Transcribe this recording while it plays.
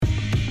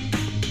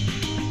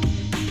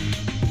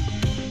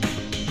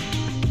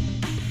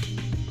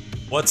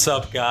What's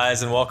up,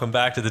 guys, and welcome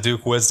back to the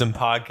Duke Wisdom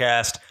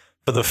Podcast.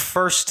 For the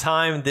first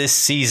time this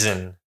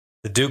season,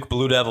 the Duke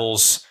Blue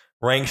Devils,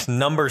 ranked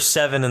number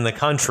 7 in the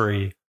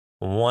country,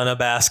 won a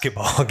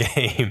basketball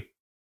game.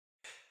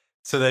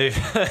 So they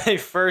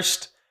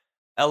first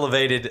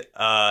elevated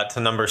to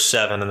number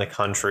 7 in the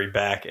country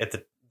back at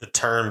the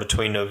turn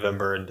between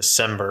November and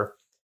December.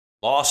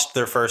 Lost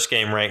their first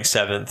game ranked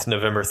 7th,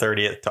 November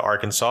 30th, to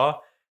Arkansas,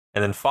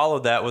 and then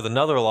followed that with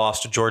another loss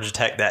to Georgia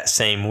Tech that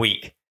same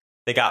week.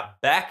 They got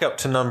back up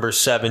to number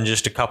 7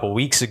 just a couple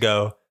weeks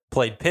ago,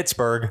 played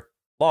Pittsburgh,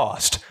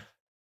 lost.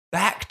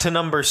 Back to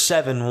number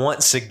 7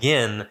 once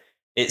again.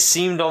 It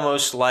seemed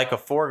almost like a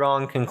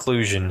foregone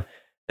conclusion,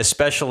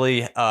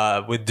 especially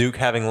with Duke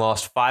having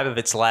lost 5 of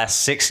its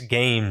last 6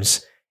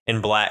 games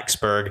in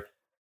Blacksburg.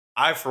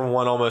 I, for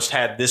one, almost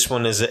had this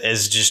one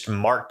as just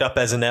marked up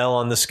as an L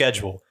on the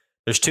schedule.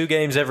 There's 2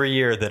 games every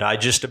year that I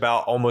just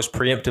about almost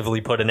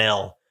preemptively put an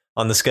L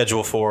on the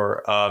schedule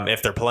for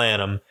if they're playing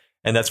them.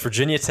 And that's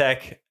Virginia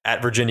Tech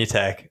at Virginia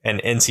Tech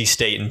and NC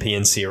State and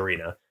PNC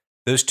Arena.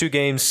 Those 2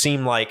 games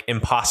seem like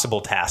impossible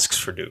tasks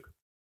for Duke.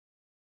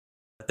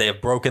 They have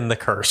broken the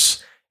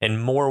curse in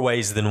more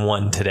ways than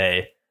one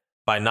today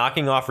by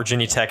knocking off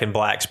Virginia Tech and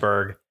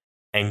Blacksburg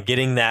and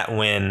getting that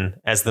win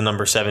as the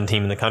number 7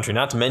 team in the country.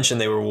 Not to mention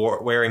they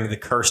were wearing the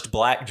cursed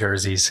black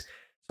jerseys.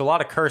 So a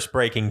lot of curse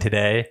breaking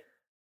today.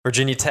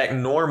 Virginia Tech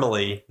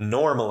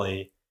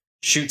normally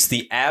shoots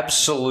the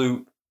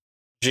absolute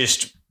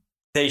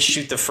they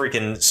shoot the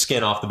freaking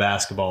skin off the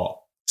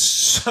basketball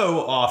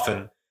so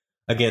often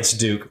against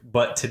Duke.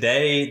 But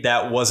today,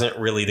 that wasn't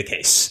really the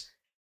case.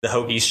 The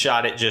Hokies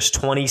shot at just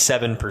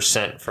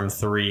 27% from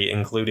 3,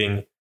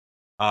 including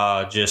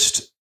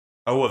just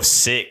 0 of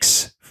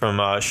 6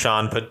 from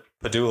Sean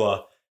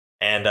Padula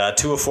and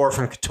 2 of 4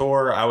 from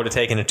Couture. I would have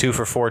taken a 2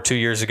 for 4 2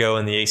 years ago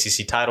in the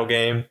ACC title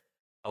game.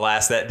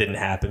 Alas, that didn't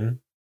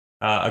happen.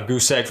 A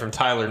goose egg from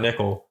Tyler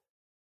Nickel.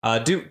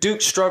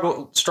 Duke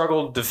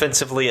struggled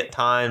defensively at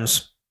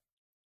times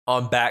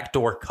on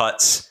backdoor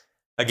cuts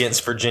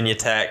against Virginia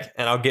Tech,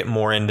 and I'll get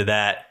more into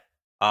that.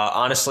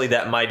 Honestly,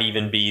 that might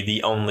even be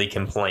the only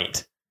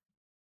complaint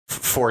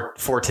for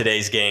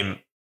today's game.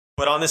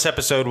 But on this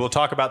episode, we'll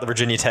talk about the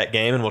Virginia Tech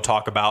game, and we'll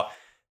talk about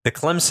the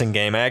Clemson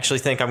game. I actually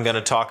think I'm going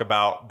to talk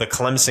about the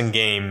Clemson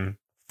game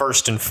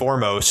first and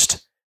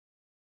foremost,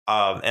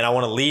 and I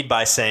want to lead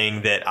by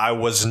saying that I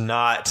was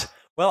not...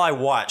 Well, I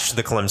watched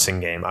the Clemson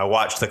game.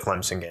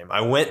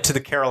 I went to the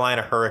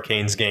Carolina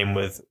Hurricanes game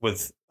with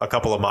a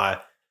couple of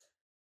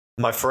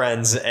my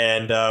friends,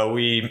 and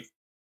we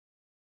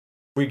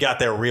got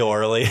there real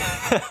early.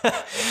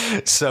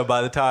 So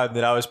by the time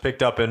that I was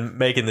picked up and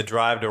making the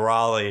drive to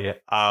Raleigh,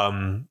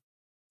 the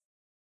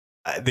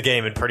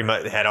game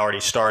had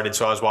already started.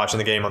 So I was watching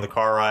the game on the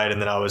car ride, and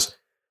then I was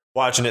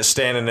watching it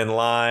standing in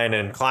line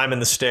and climbing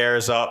the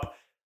stairs up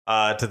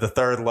to the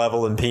 3rd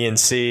level in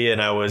PNC,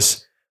 and I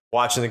was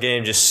watching the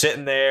game, just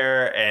sitting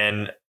there.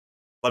 And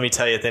let me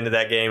tell you, at the end of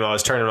that game, I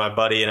was turning to my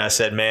buddy and I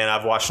said, man,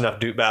 I've watched enough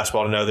Duke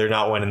basketball to know they're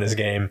not winning this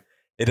game.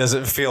 It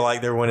doesn't feel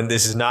like they're winning.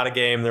 This is not a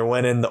game they're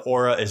winning. The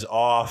aura is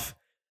off.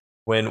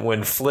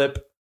 When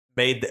Flip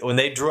when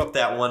they drew up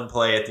that one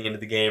play at the end of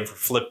the game for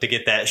Flip to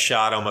get that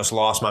shot, I almost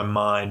lost my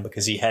mind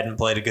because he hadn't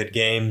played a good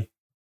game.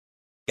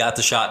 Got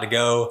the shot to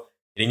go.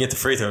 He didn't get the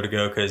free throw to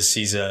go because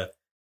he's he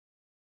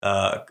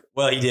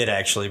did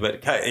actually,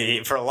 but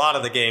for a lot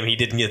of the game, he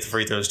didn't get the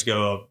free throws to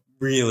go. A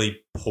really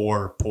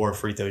poor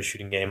free throw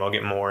shooting game. I'll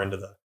get more into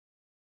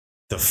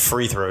the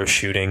free throw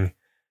shooting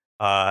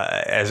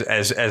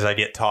as I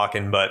get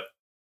talking. But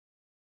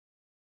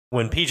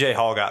when PJ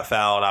Hall got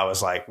fouled, I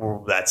was like,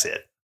 well, that's it.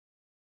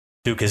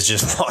 Duke has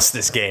just lost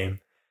this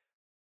game.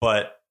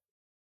 But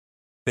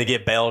they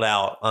get bailed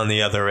out on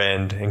the other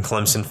end, and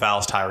Clemson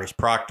fouls Tyrese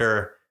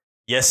Proctor.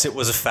 Yes, it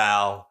was a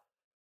foul.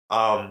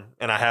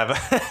 And I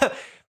have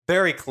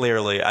very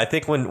clearly, I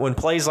think when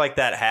plays like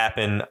that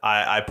happen,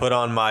 I put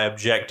on my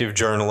objective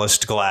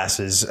journalist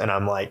glasses and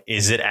I'm like,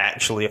 is it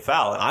actually a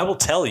foul? And I will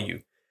tell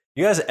you,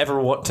 you guys ever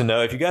want to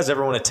know, if you guys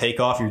ever want to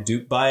take off your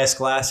Duke bias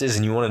glasses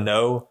and you want to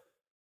know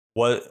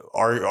what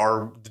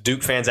are the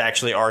Duke fans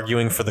actually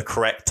arguing for the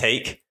correct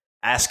take,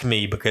 ask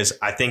me, because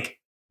I think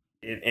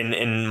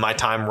in my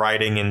time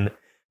writing and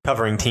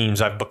covering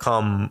teams, I've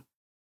become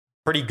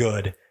pretty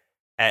good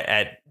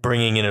at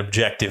bringing an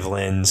objective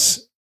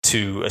lens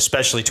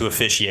especially to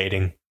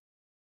officiating.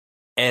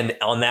 And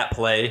on that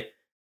play,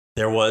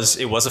 it was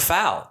a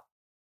foul.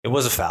 It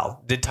was a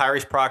foul. Did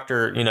Tyrese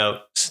Proctor,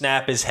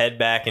 snap his head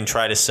back and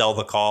try to sell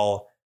the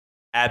call?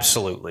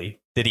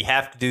 Absolutely. Did he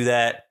have to do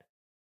that?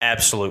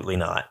 Absolutely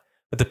not.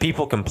 But the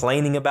people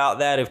complaining about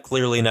that have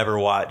clearly never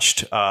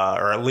watched,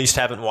 or at least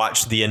haven't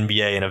watched the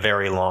NBA in a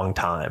very long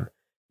time.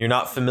 You're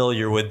not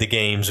familiar with the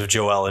games of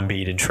Joel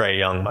Embiid and Trae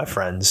Young, my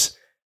friends.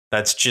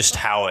 That's just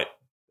how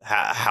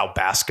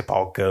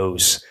basketball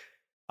goes.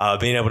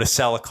 Being able to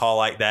sell a call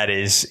like that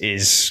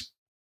is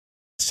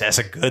that's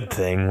a good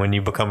thing when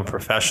you become a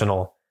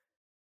professional.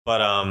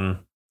 But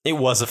it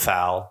was a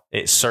foul.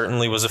 It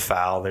certainly was a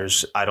foul.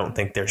 I don't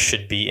think there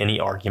should be any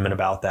argument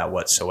about that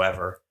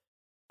whatsoever.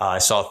 I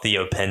saw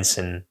Theo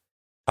Penson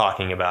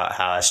talking about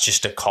how it's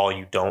just a call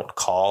you don't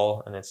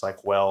call. And it's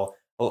like, well,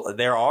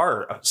 there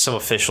are some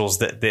officials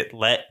that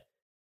let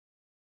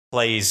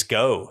plays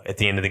go at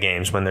the end of the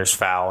games when there's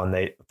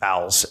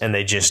fouls and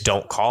they just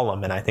don't call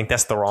them. And I think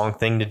that's the wrong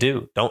thing to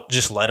do. Don't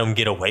just let them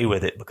get away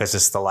with it because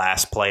it's the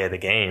last play of the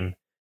game.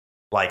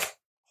 Like,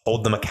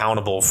 hold them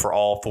accountable for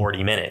all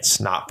 40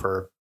 minutes, not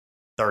for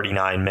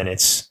 39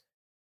 minutes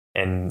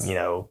and,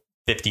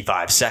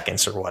 55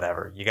 seconds or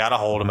whatever. You got to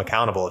hold him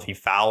accountable. If he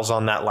fouls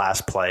on that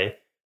last play,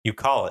 you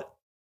call it.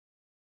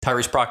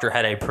 Tyrese Proctor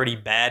had a pretty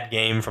bad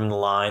game from the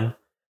line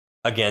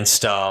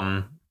against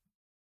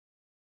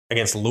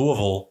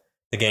Louisville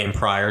the game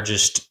prior,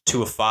 just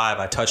 2 of 5.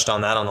 I touched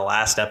on that on the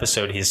last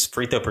episode. His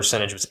free throw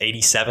percentage was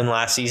 87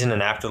 last season,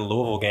 and after the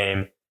Louisville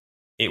game,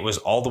 it was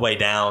all the way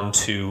down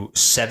to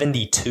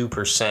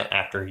 72%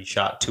 after he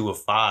shot 2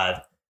 of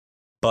 5.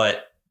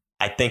 But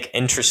I think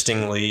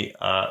interestingly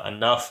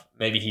enough,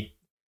 maybe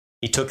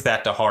he took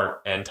that to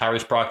heart, and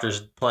Tyrese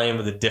Proctor's playing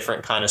with a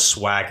different kind of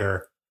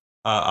swagger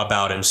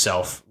about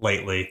himself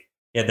lately.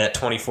 He had that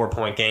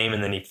 24-point game,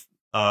 and then he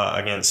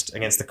against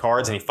the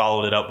Cards, and he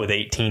followed it up with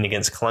 18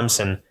 against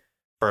Clemson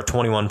for a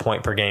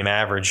 21-point per game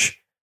average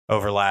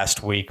over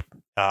last week.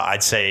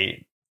 I'd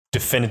say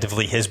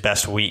definitively his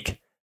best week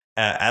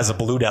as a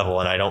Blue Devil,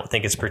 and I don't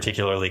think it's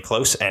particularly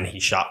close. And he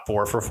shot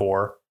 4 for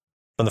 4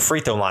 from the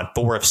free throw line,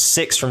 4 of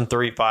 6 from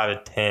 3, 5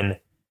 of 10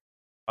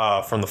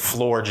 from the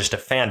floor. Just a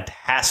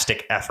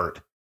fantastic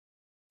effort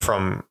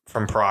from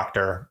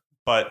Proctor.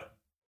 But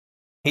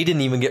he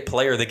didn't even get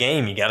player of the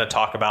game. You got to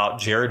talk about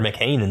Jared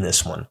McCain in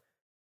this one.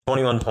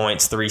 21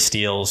 points, 3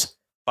 steals,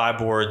 5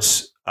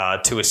 boards,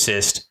 2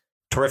 assists.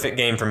 Terrific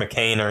game for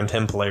McCain, earned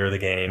him player of the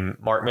game.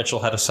 Mark Mitchell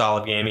had a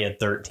solid game. He had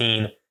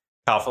 13.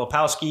 Kyle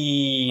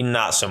Filipowski,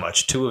 not so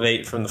much. 2 of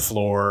 8 from the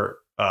floor.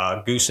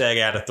 Goose Egg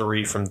had a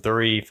 3 from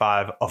 3,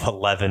 5 of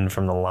 11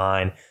 from the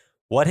line.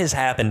 What has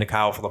happened to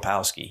Kyle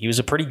Filipowski? He was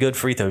a pretty good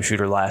free throw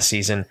shooter last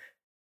season.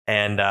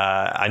 And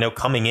I know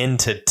coming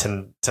into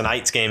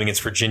tonight's game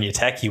against Virginia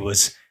Tech, he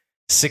was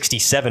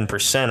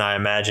 67%. I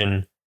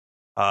imagine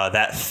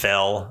that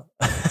fell.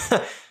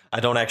 I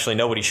don't actually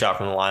know what he shot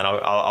from the line.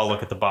 I'll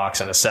look at the box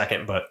in a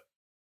second, but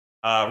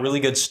really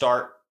good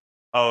start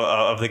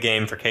of the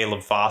game for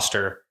Caleb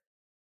Foster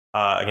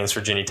against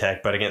Virginia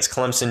Tech, but against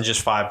Clemson,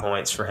 just 5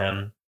 points for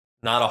him.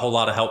 Not a whole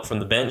lot of help from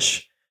the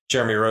bench.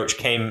 Jeremy Roach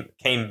came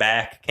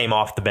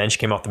off the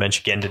bench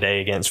again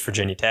today against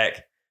Virginia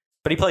Tech,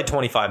 but he played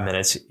 25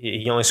 minutes.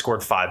 He only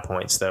scored 5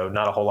 points, though.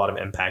 Not a whole lot of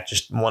impact.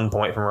 Just 1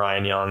 point from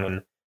Ryan Young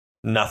and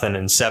nothing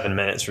in 7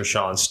 minutes for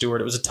Sean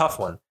Stewart. It was a tough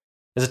one.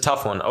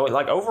 Oh,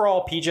 like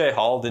overall, PJ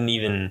Hall didn't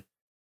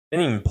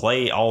even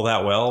play all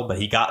that well, but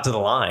he got to the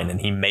line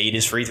and he made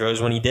his free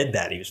throws when he did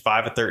that. He was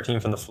 5 of 13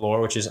 from the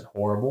floor, which isn't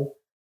horrible.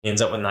 He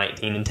ends up with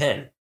 19 and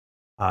 10.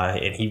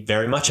 And he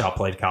very much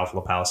outplayed Kyle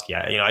Filipowski.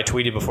 I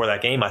tweeted before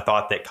that game, I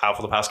thought that Kyle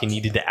Filipowski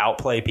needed to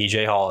outplay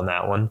PJ Hall in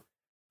that one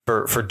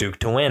for Duke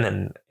to win,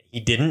 and he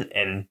didn't,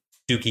 and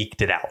Duke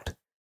eked it out.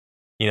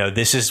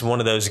 This is one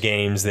of those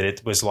games that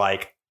it was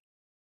like,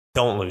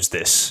 don't lose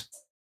this,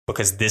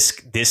 because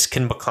this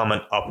can become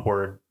an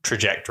upward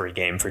trajectory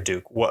game for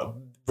Duke.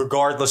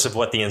 Regardless of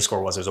what the end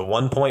score was, it was a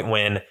 1-point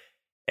win,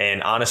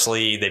 and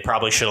honestly, they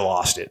probably should have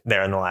lost it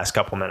there in the last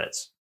couple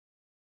minutes.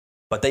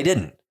 But they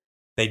didn't.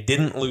 They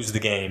didn't lose the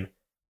game.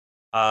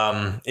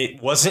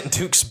 It wasn't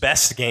Duke's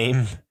best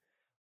game,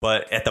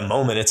 but at the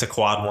moment, it's a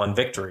quad 1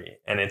 victory,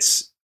 and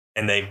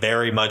they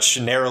very much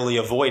narrowly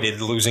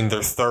avoided losing their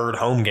 3rd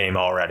home game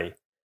already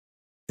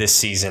this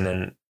season,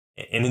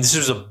 and this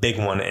was a big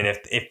one. And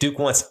if Duke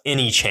wants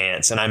any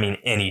chance, and I mean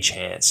any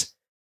chance,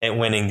 at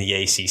winning the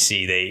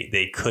ACC,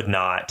 they could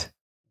not,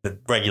 the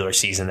regular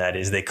season that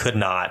is, they could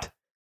not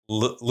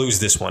lose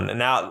this one. And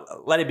now,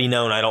 let it be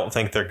known, I don't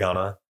think they're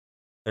gonna.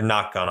 They're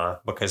not gonna,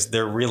 because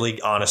they're really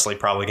honestly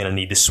probably going to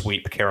need to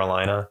sweep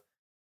Carolina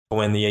to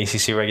win the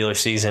ACC regular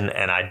season,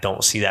 and I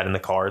don't see that in the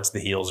cards. The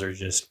Heels are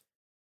just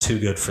too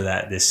good for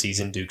that this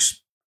season.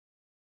 Duke's,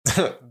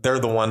 they're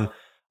the one,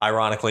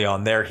 ironically,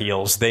 on their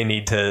heels. They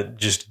need to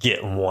just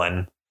get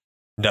one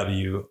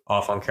W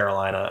off on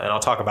Carolina, and I'll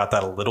talk about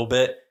that a little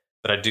bit.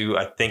 But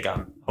I think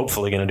I'm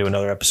hopefully going to do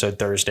another episode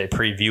Thursday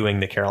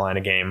previewing the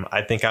Carolina game.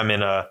 I think I'm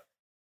in a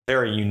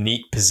very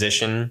unique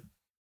position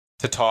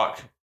to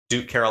talk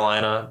Duke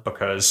Carolina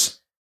because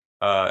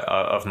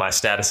of my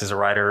status as a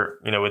writer,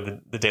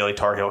 with the Daily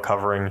Tar Heel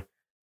covering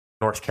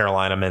North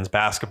Carolina men's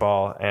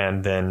basketball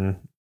and then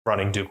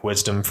running Duke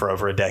Wisdom for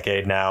over a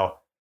decade now.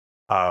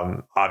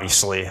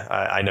 Obviously,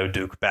 I know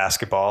Duke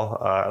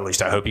basketball. At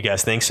least I hope you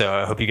guys think so.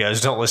 I hope you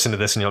guys don't listen to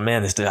this and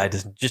man, this guy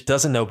just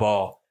doesn't know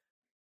ball.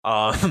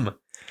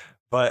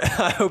 But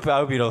I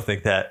hope you don't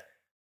think that.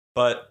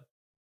 But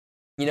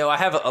I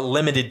have a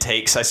limited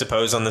takes, I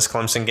suppose, on this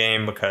Clemson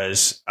game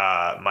because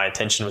my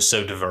attention was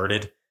so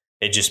diverted.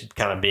 It just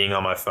kind of being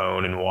on my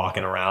phone and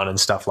walking around and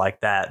stuff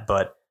like that.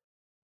 But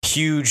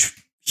huge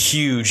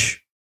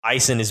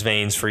ice in his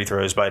veins free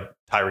throws by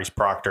Tyrese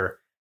Proctor.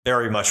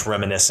 Very much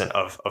reminiscent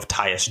of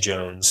Tyus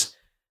Jones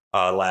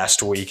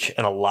last week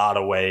in a lot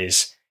of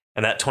ways.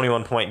 And that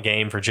 21-point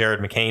game for Jared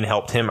McCain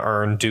helped him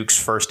earn Duke's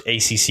first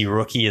ACC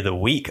Rookie of the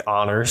Week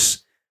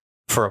honors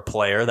for a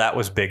player. That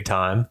was big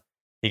time.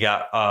 He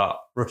got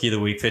Rookie of the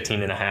Week,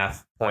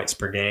 15.5 points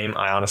per game.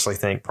 I honestly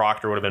think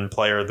Proctor would have been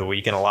Player of the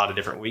Week in a lot of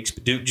different weeks,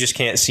 but Duke just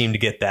can't seem to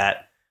get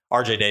that.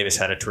 RJ Davis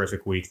had a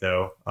terrific week,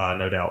 though,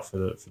 no doubt, for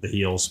the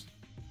Heels.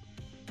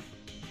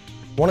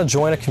 Want to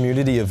join a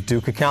community of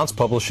Duke accounts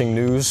publishing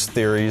news,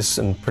 theories,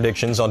 and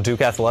predictions on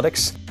Duke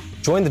athletics?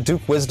 Join the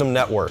Duke Wisdom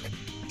Network.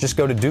 Just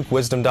go to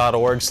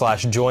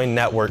dukewisdom.org/join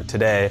network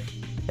today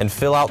and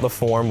fill out the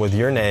form with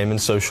your name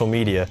and social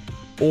media.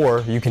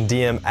 Or you can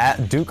DM at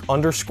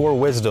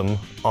Duke_wisdom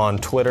on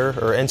Twitter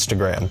or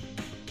Instagram.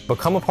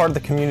 Become a part of the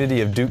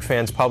community of Duke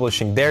fans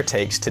publishing their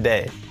takes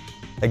today.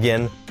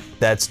 Again,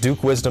 that's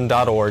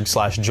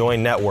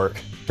dukewisdom.org/join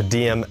network or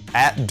DM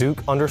at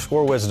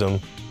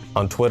Duke_wisdom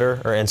on Twitter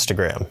or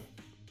Instagram.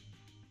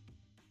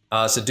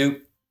 So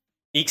Duke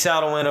ekes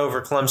out a win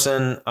over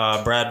Clemson.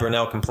 Brad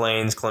Brunell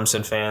complains.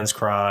 Clemson fans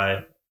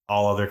cry.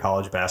 All other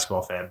college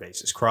basketball fan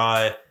bases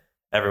cry.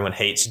 Everyone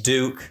hates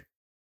Duke.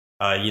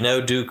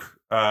 Duke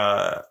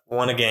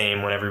won a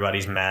game when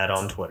everybody's mad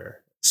on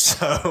Twitter.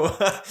 So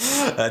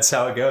that's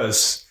how it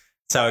goes.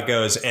 That's how it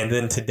goes. And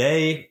then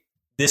today,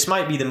 this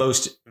might be the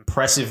most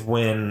impressive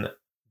win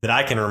that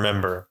I can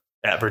remember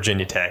at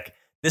Virginia Tech.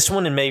 This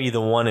one and maybe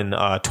the one in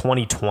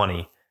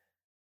 2020.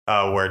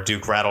 Where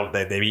Duke rattled,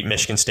 they beat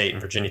Michigan State and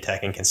Virginia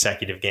Tech in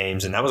consecutive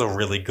games, and that was a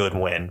really good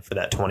win for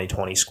that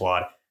 2020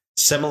 squad.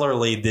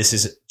 Similarly, this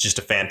is just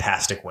a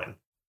fantastic win.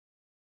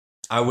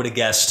 I would have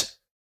guessed,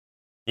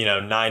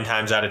 9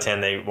 times out of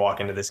 10 they walk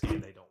into this game,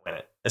 they don't win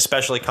it,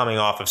 especially coming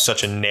off of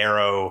such a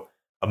narrow,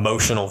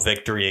 emotional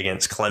victory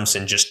against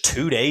Clemson just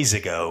 2 days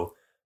ago,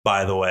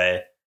 by the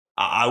way.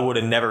 I would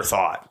have never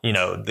thought,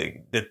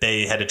 that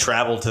they had to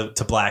travel to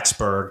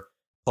Blacksburg,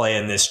 play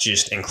in this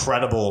just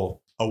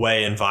incredible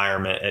away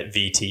environment at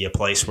VT, a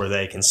place where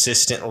they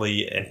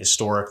consistently and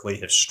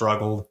historically have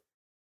struggled,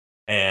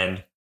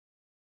 and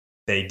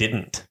they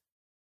didn't.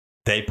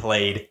 They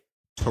played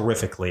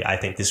terrifically. I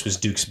think this was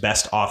Duke's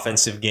best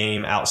offensive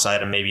game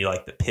outside of maybe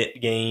like the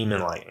Pitt game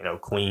and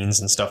Queens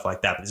and stuff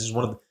like that. But this is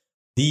one of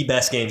the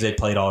best games they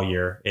played all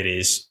year. It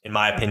is, in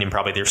my opinion,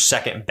 probably their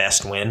second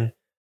best win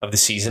of the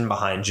season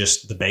behind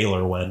just the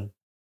Baylor win.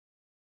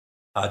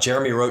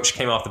 Jeremy Roach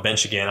came off the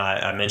bench again.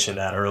 I mentioned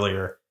that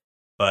earlier.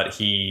 But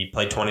he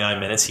played 29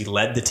 minutes. He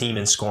led the team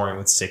in scoring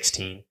with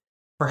 16.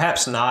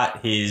 Perhaps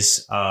not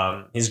his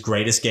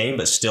greatest game,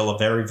 but still a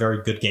very,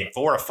 very good game.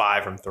 4 of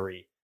 5 from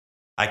 3.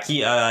 I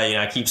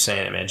keep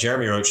saying it, man.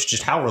 Jeremy Roach,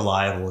 just how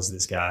reliable is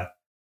this guy?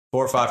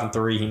 4 or 5 from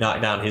 3. He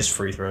knocked down his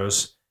free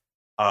throws.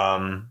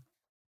 Sean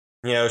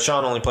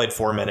only played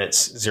 4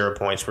 minutes, 0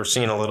 points. We're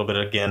seeing a little bit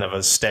again of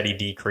a steady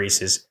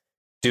decrease as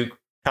Duke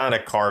kind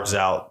of carves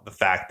out the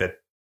fact that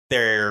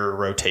their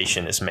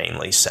rotation is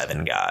mainly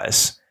 7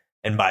 guys.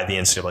 And by the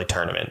NCAA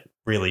tournament,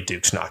 really,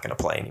 Duke's not going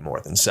to play any more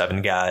than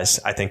 7 guys.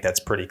 I think that's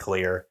pretty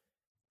clear.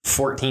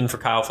 14 for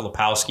Kyle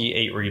Filipowski,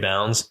 8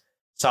 rebounds.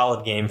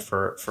 Solid game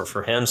for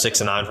him, 6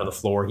 of 9 from the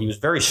floor. He was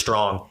very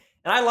strong.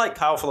 And I like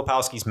Kyle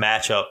Filipowski's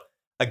matchup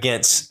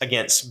against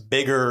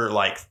bigger,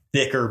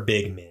 thicker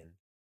big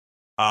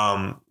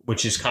men,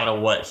 which is kind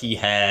of what he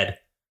had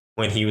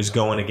when he was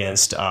going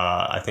against,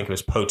 I think it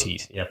was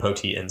Poteet. Yeah,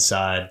 Poteet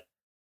inside.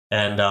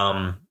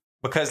 And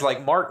because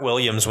Mark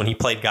Williams, when he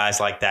played guys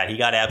like that, he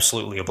got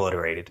absolutely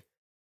obliterated.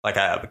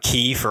 A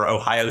key for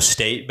Ohio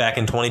State back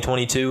in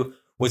 2022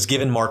 was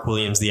giving Mark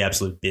Williams the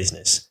absolute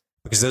business.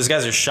 Because those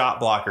guys are shot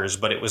blockers,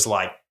 but it was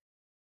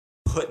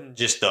putting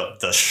just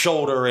the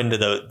shoulder into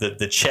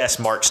the chest.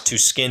 Mark's too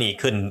skinny.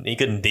 He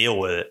couldn't deal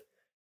with it.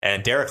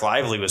 And Derek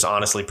Lively was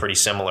honestly pretty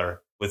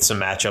similar with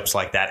some matchups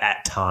like that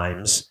at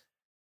times.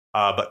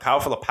 But Kyle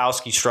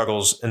Filipowski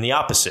struggles in the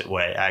opposite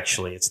way,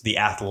 actually. It's the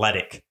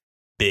athletic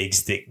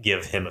bigs that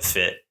give him a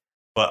fit.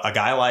 But a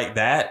guy like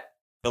that,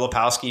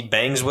 Filipowski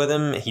bangs with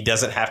him. He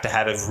doesn't have to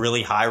have a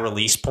really high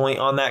release point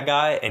on that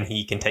guy, and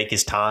he can take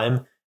his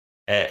time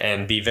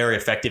and be very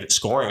effective at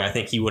scoring. I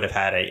think he would have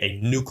had a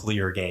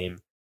nuclear game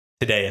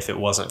today if it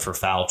wasn't for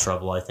foul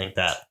trouble. I think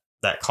that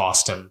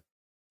cost him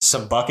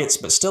some buckets,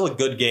 but still a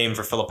good game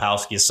for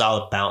Filipowski, a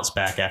solid bounce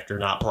back after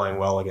not playing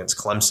well against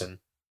Clemson.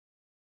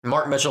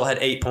 Mark Mitchell had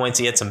 8 points.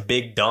 He had some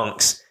big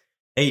dunks.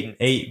 8 and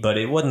 8, but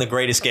it wasn't the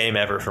greatest game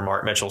ever for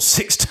Mark Mitchell.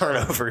 6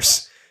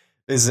 turnovers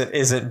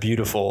isn't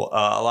beautiful.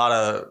 A lot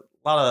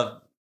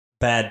of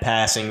bad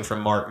passing from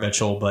Mark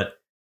Mitchell, but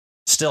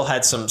still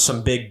had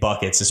some big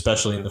buckets,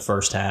 especially in the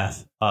first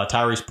half.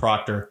 Tyrese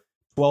Proctor,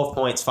 12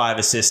 points, 5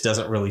 assists,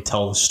 doesn't really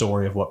tell the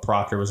story of what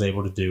Proctor was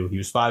able to do. He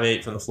was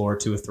 5-8 from the floor,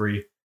 2 of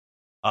 3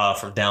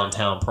 from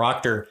downtown.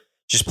 Proctor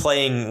just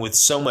playing with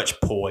so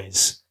much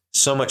poise.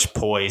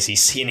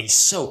 He's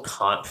so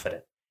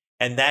confident.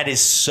 And that is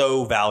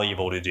so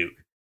valuable to Duke.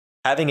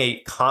 Having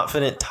a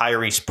confident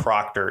Tyrese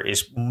Proctor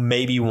is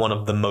maybe one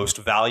of the most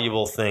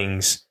valuable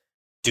things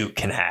Duke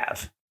can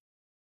have.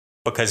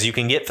 Because you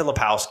can get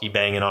Filipowski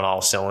banging on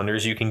all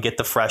cylinders. You can get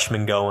the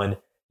freshman going.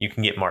 You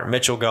can get Mark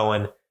Mitchell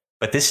going.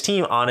 But this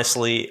team,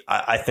 honestly,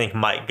 I think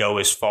might go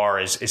as far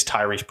as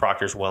Tyrese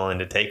Proctor's willing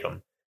to take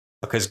them,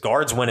 because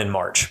guards win in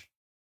March.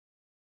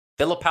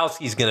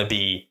 Filipowski is going to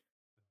be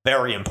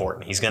very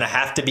important. He's going to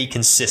have to be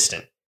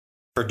consistent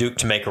for Duke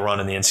to make a run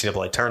in the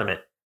NCAA tournament.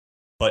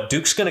 But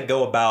Duke's going to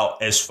go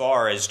about as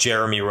far as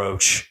Jeremy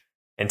Roach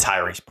and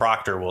Tyrese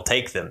Proctor will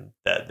take them.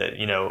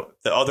 The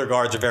other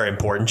guards are very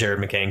important, Jared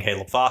McKay and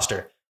Caleb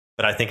Foster.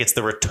 But I think it's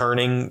the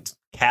returning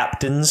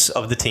captains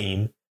of the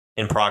team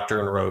in Proctor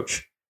and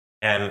Roach.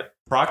 And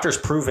Proctor's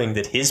proving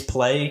that his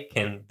play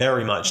can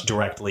very much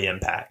directly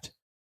impact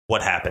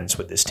what happens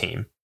with this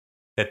team.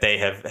 That they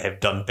have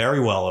done very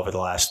well over the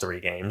last 3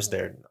 games.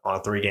 They're on a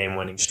 3-game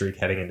winning streak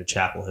heading into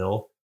Chapel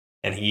Hill.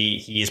 And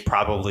he has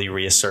probably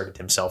reasserted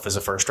himself as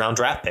a first-round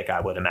draft pick,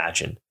 I would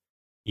imagine.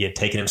 He had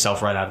taken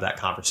himself right out of that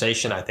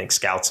conversation. I think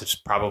scouts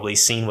have probably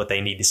seen what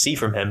they need to see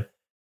from him.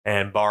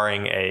 And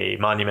barring a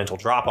monumental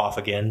drop-off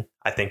again,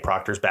 I think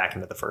Proctor's back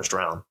into the first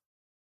round.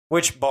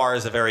 Which bar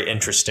is a very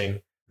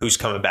interesting who's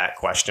coming back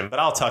question. But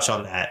I'll touch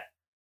on that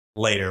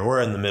later.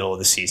 We're in the middle of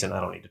the season. I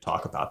don't need to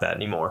talk about that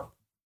anymore.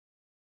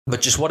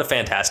 But just what a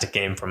fantastic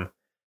game from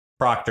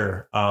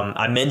Proctor.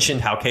 I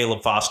mentioned how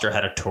Caleb Foster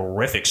had a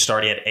terrific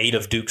start. He had 8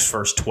 of Duke's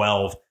first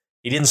 12.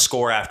 He didn't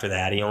score after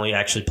that. He only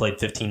actually played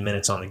 15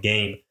 minutes on the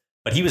game.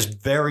 But he was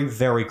very,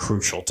 very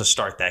crucial to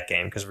start that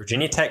game because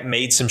Virginia Tech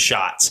made some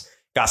shots,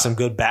 got some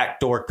good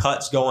backdoor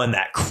cuts going.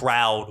 That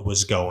crowd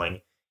was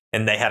going.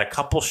 And they had a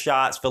couple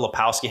shots.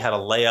 Filipowski had a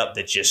layup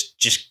that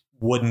just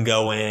wouldn't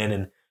go in.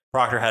 And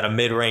Proctor had a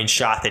mid-range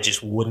shot that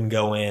just wouldn't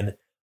go in.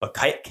 But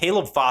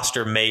Caleb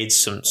Foster made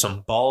some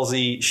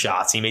ballsy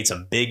shots. He made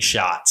some big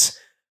shots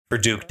for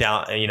Duke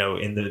down,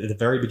 in the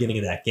very beginning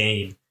of that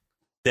game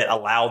that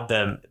allowed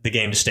the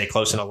game to stay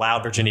close and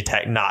allowed Virginia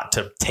Tech not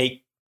to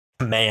take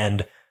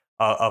command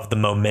of the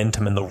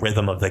momentum and the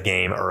rhythm of the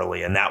game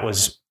early. And that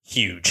was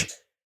huge.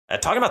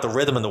 Talking about the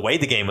rhythm and the way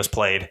the game was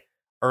played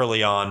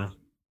early on,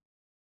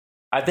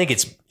 I think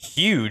it's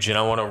huge. And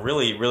I want to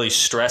really, really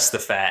stress the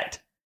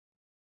fact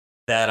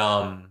that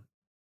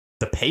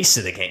the pace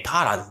of the game.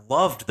 God, I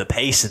loved the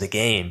pace of the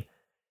game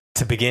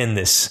to begin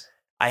this.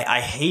 I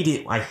hate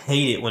it. I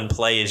hate it when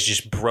play is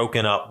just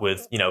broken up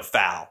with,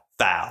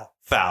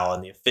 foul.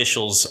 And the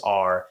officials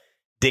are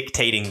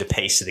dictating the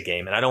pace of the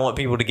game. And I don't want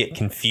people to get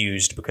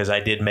confused because I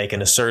did make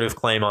an assertive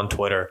claim on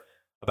Twitter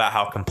about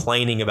how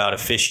complaining about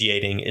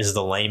officiating is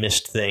the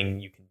lamest thing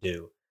you can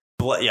do.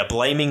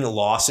 Blaming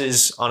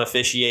losses on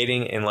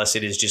officiating, unless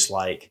it is just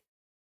like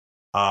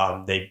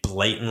they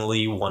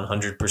blatantly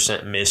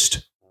 100%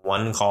 missed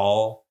one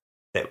call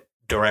that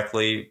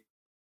directly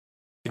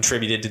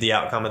contributed to the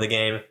outcome of the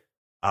game.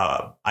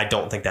 I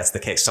don't think that's the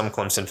case. Some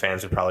Clemson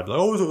fans would probably be like,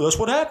 oh, that's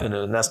what happened.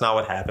 And that's not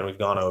what happened. We've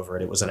gone over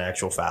it. It was an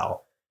actual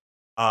foul.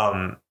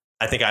 I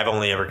think I've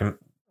only ever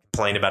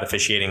complained about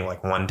officiating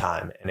like one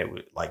time, and it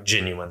was like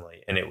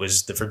genuinely, and it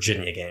was the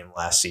Virginia game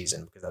last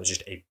season because that was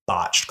just a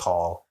botched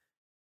call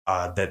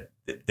that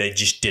they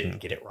just didn't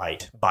get it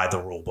right by the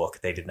rule book.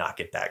 They did not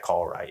get that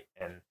call right.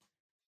 And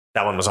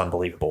that one was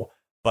unbelievable.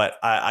 But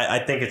I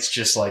think it's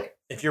just like,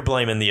 if you're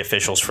blaming the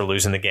officials for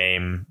losing the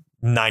game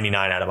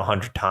 99 out of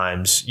 100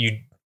 times, you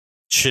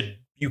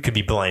could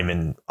be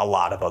blaming a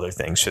lot of other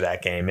things for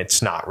that game.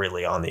 It's not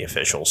really on the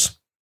officials.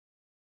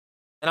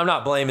 And I'm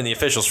not blaming the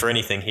officials for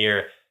anything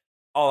here.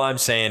 All I'm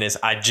saying is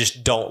I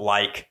just don't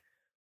like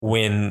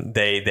when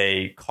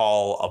they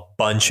call a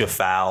bunch of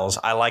fouls.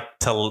 I like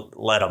to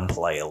let them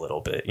play a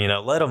little bit,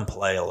 let them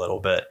play a little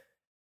bit.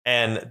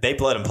 And they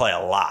let them play a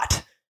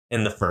lot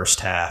in the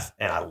first half,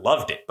 and I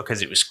loved it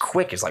because it was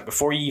quick. It's like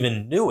before you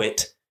even knew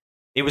it,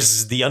 it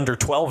was the under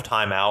 12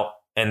 timeout,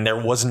 and there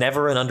was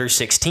never an under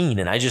 16,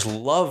 and I just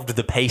loved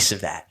the pace of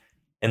that.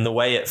 And the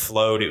way it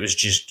flowed, it was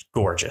just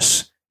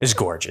gorgeous. It's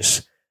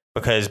gorgeous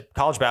because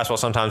college basketball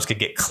sometimes could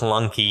get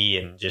clunky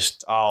and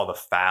just all the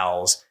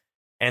fouls,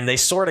 and they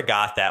sort of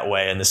got that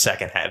way in the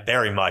second half.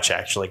 Very much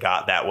actually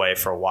got that way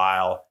for a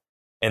while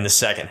in the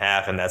second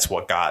half, and that's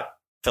what got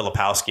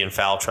Filipowski in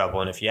foul trouble.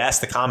 And if you ask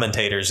the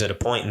commentators at a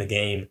point in the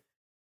game,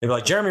 they'd be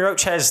like, Jeremy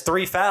Roach has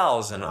 3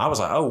 fouls. And I was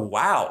like, oh,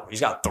 wow, he's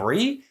got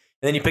 3? And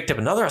then he picked up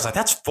another. I was like,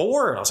 that's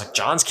 4. And I was like,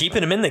 John's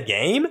keeping him in the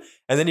game?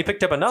 And then he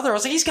picked up another. I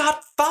was like, he's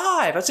got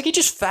 5. I was like, he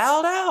just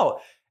fouled out.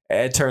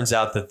 And it turns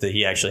out that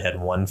he actually had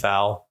 1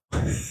 foul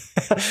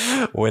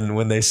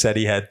when they said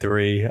he had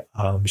 3.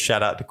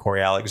 Shout out to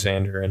Corey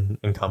Alexander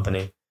and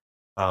company.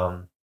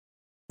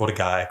 What a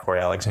guy,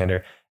 Corey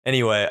Alexander.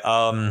 Anyway,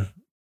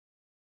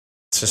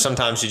 so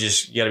sometimes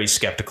you got to be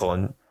skeptical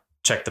and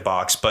check the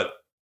box. But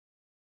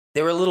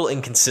they were a little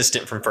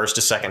inconsistent from first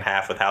to second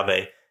half with how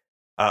they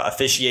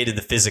officiated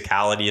the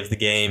physicality of the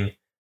game.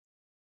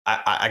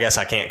 I guess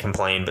I can't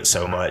complain, but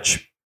so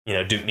much.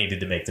 Duke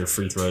needed to make their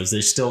free throws.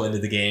 They're still into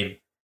the game.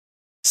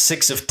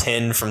 6 of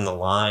 10 from the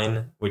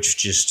line, which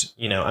just,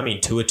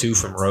 2 of 2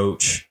 from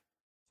Roach,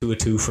 2 of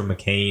 2 from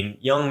McCain.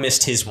 Young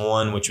missed his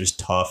 1, which was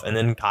tough. And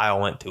then Kyle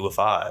went 2 of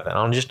 5. And I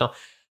don't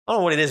know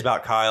what it is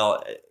about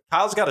Kyle.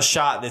 Kyle's got a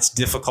shot that's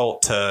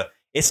difficult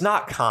it's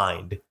not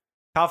kind.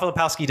 Kyle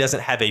Filipowski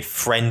doesn't have a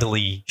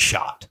friendly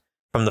shot.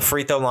 from the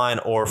free throw line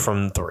or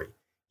from three.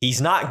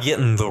 He's not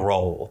getting the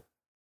roll.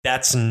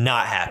 That's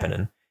not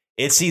happening.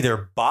 It's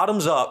either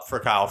bottoms up for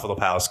Kyle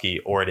Filipowski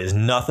or it is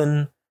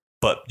nothing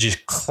but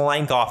just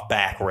clank off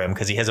back rim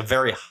because he has a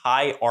very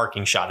high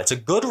arcing shot. It's a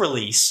good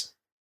release.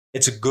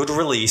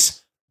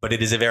 But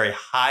it is a very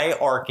high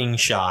arcing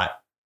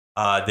shot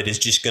that is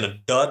just going to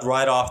dud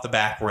right off the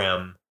back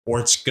rim or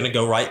it's going to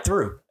go right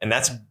through. And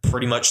that's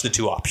pretty much the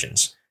two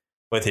options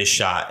with his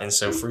shot. And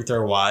so free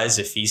throw wise,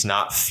 if he's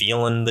not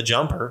feeling the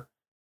jumper,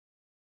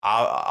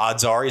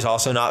 odds are he's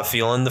also not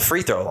feeling the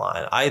free throw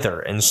line either.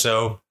 And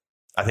so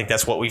I think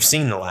that's what we've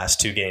seen the last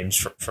two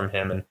games from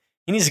him. And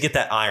he needs to get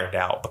that ironed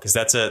out because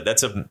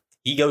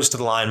he goes to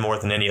the line more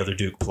than any other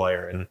Duke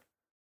player. And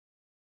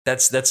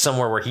that's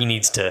somewhere where he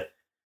needs to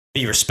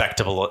be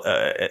respectable,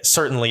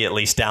 certainly at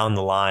least down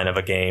the line of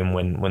a game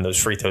when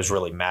those free throws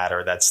really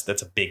matter. That's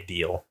a big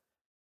deal.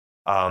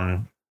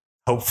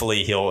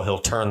 Hopefully he'll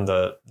turn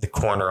the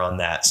corner on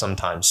that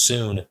sometime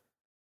soon.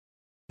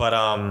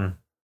 But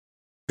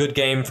good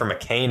game for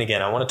McCain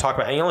again. I want to talk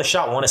about, he only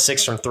shot 1 of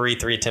 6 from 3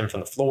 of 10 from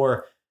the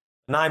floor,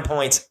 9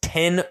 points,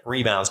 10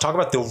 rebounds. Talk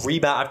about the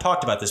rebound. I've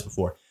talked about this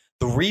before.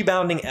 The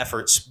rebounding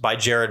efforts by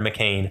Jared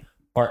McCain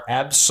are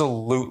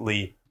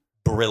absolutely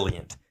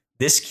brilliant.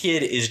 This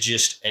kid is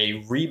just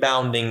a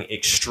rebounding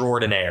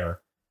extraordinaire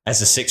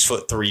as a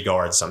 6'3"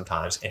 guard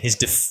sometimes, and his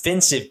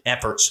defensive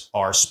efforts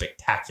are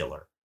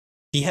spectacular.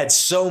 He had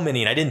so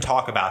many, and I didn't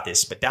talk about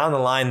this, but down the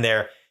line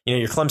there,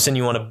 you're Clemson,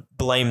 you want to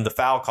blame the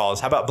foul calls.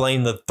 How about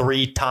blame the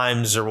 3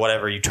 times or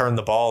whatever you turned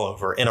the ball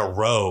over in a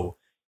row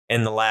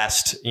in the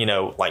last,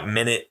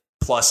 minute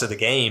plus of the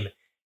game?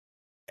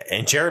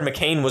 And Jared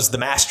McCain was the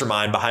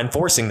mastermind behind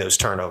forcing those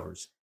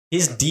turnovers.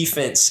 His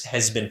defense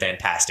has been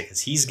fantastic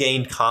as he's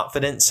gained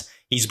confidence.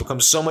 He's become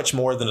so much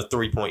more than a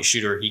 3-point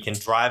shooter. He can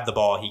drive the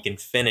ball. He can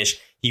finish.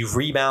 He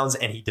rebounds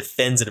and he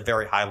defends at a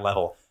very high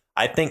level.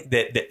 I think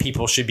that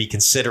people should be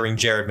considering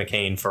Jared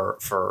McCain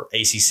for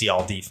ACC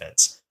All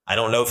Defense. I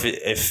don't know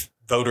if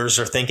voters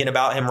are thinking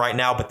about him right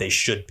now, but they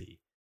should be.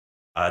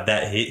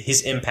 That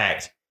his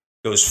impact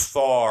goes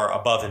far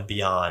above and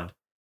beyond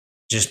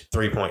just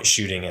 3-point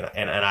shooting.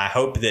 And I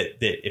hope that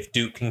if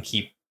Duke can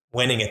keep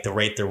winning at the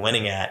rate they're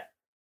winning at,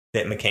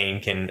 that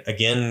McCain can,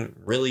 again,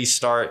 really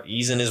start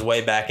easing his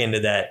way back into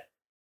that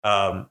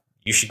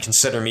you should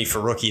consider me for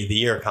Rookie of the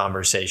Year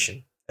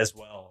conversation as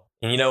well.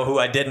 And you know who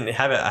I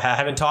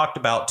haven't talked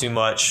about too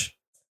much,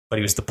 but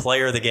he was the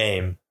player of the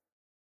game,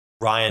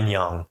 Ryan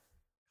Young.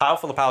 Kyle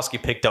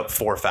Filipowski picked up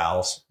 4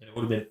 fouls, and it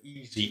would have been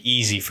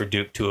easy for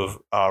Duke to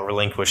have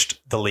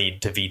relinquished the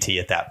lead to VT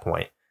at that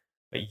point.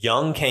 But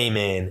Young came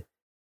in,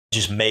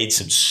 just made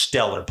some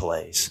stellar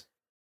plays.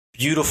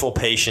 Beautiful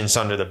patience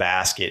under the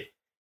basket.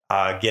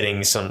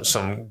 Getting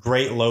some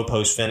great low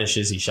post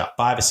finishes. He shot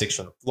 5 of 6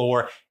 from the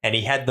floor, and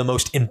he had the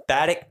most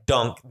emphatic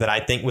dunk that I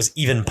think was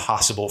even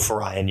possible for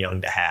Ryan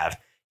Young to have.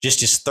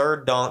 Just his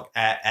third dunk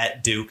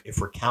at Duke, if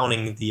we're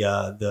counting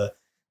the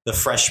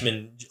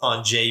freshman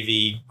on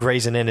JV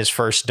grazing in his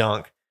first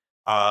dunk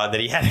that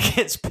he had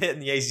against Pitt in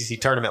the ACC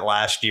tournament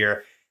last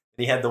year.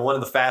 He had the one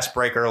of the fast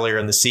break earlier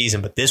in the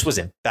season, but this was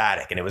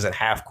emphatic, and it was in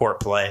half court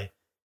play.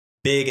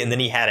 Big, and then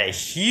he had a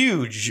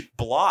huge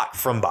block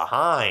from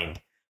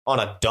behind on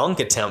a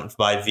dunk attempt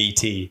by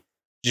VT.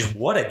 Just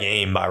what a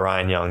game by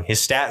Ryan Young. His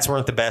stats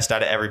weren't the best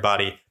out of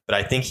everybody, but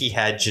I think he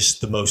had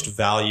just the most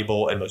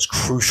valuable and most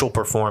crucial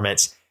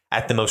performance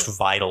at the most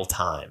vital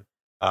time.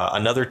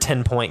 Another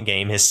 10-point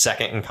game, his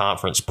second in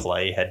conference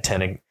play, had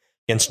 10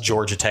 against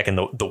Georgia Tech and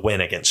the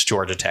win against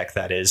Georgia Tech,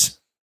 that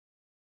is.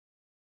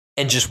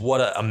 And just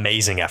what an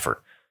amazing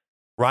effort.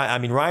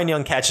 Ryan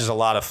Young catches a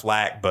lot of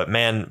flack, but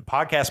man,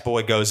 Podcast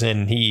Boy goes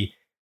in, he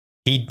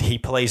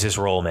plays his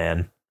role,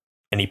 man.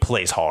 And he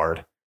plays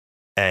hard,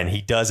 and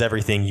he does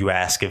everything you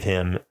ask of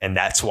him, and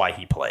that's why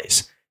he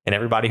plays. And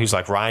everybody who's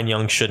like, Ryan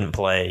Young shouldn't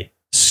play,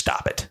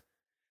 stop it.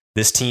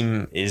 This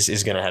team is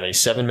going to have a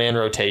 7-man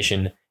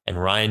rotation, and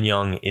Ryan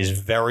Young is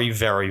very,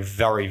 very,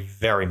 very,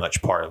 very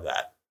much part of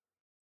that.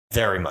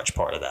 Very much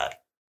part of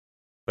that.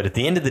 But at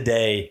the end of the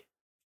day,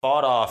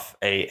 fought off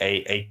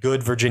a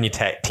good Virginia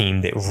Tech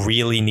team that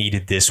really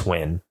needed this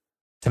win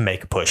to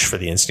make a push for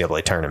the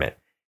NCAA tournament.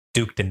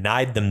 Duke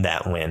denied them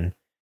that win.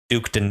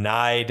 Duke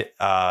denied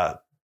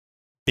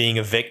being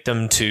a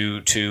victim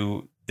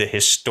to the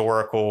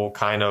historical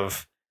kind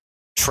of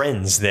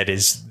trends that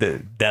is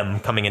them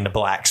coming into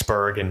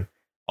Blacksburg, and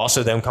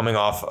also them coming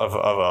off of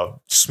a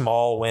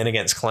small win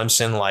against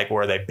Clemson, like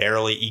where they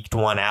barely eked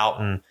one out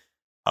in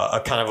a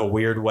kind of a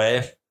weird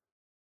way.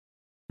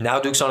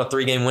 Now Duke's on a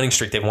 3-game winning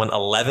streak. They've won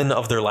 11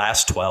 of their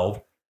last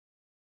 12.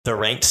 They're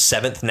ranked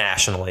 7th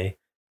nationally,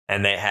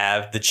 and they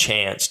have the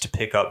chance to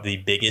pick up the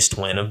biggest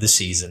win of the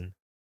season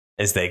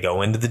as they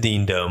go into the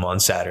Dean Dome on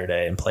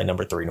Saturday and play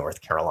number 3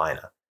 North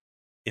Carolina.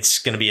 It's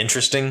going to be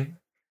interesting.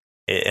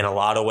 In a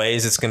lot of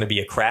ways, it's going to be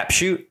a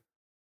crapshoot,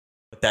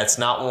 but that's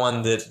not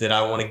one that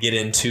I want to get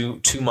into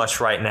too much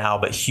right now,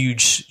 but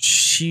huge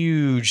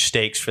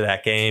stakes for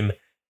that game.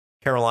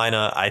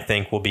 Carolina, I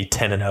think, will be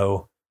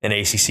 10-0 in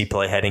ACC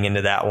play heading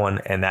into that one,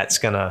 and that's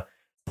going to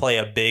play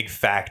a big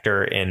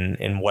factor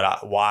in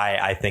why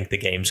I think the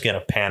game's going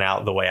to pan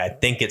out the way I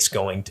think it's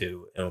going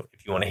to.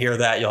 If you want to hear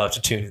that, you'll have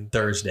to tune in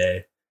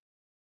Thursday.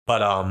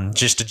 But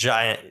just a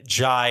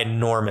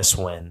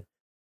ginormous win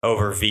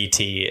over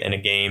VT in a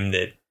game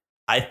that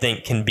I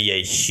think can be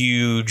a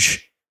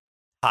huge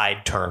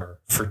tide turner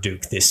for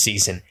Duke this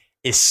season,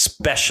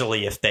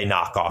 especially if they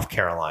knock off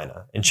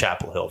Carolina in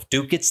Chapel Hill. If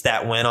Duke gets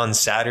that win on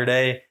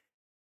Saturday,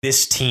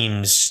 this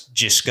team's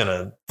just going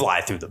to fly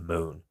through the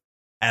moon.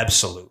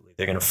 Absolutely.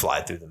 They're going to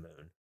fly through the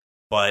moon.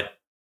 But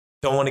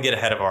don't want to get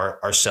ahead of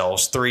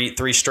ourselves.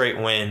 Three straight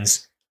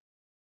wins,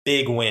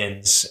 big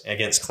wins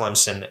against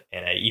Clemson,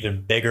 and a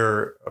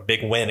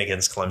big win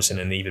against Clemson,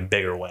 and an even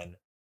bigger win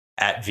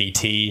at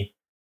VT.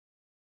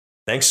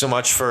 Thanks so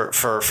much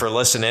for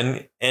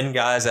listening in,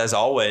 guys, as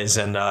always.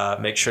 And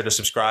make sure to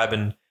subscribe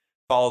and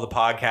follow the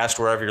podcast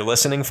wherever you're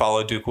listening.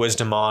 Follow Duke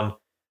Wisdom on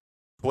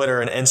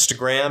Twitter and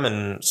Instagram,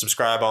 and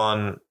subscribe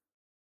on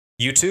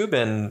YouTube.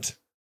 And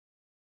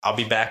I'll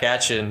be back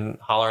at you and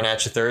hollering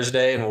at you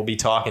Thursday, and we'll be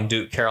talking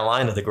Duke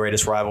Carolina, the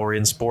greatest rivalry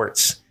in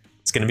sports.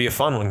 It's going to be a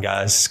fun one,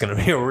 guys. It's going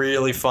to be a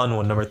really fun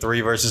one. Number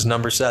 3 versus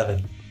number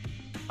 7.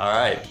 All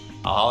right.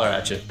 I'll holler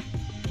at you.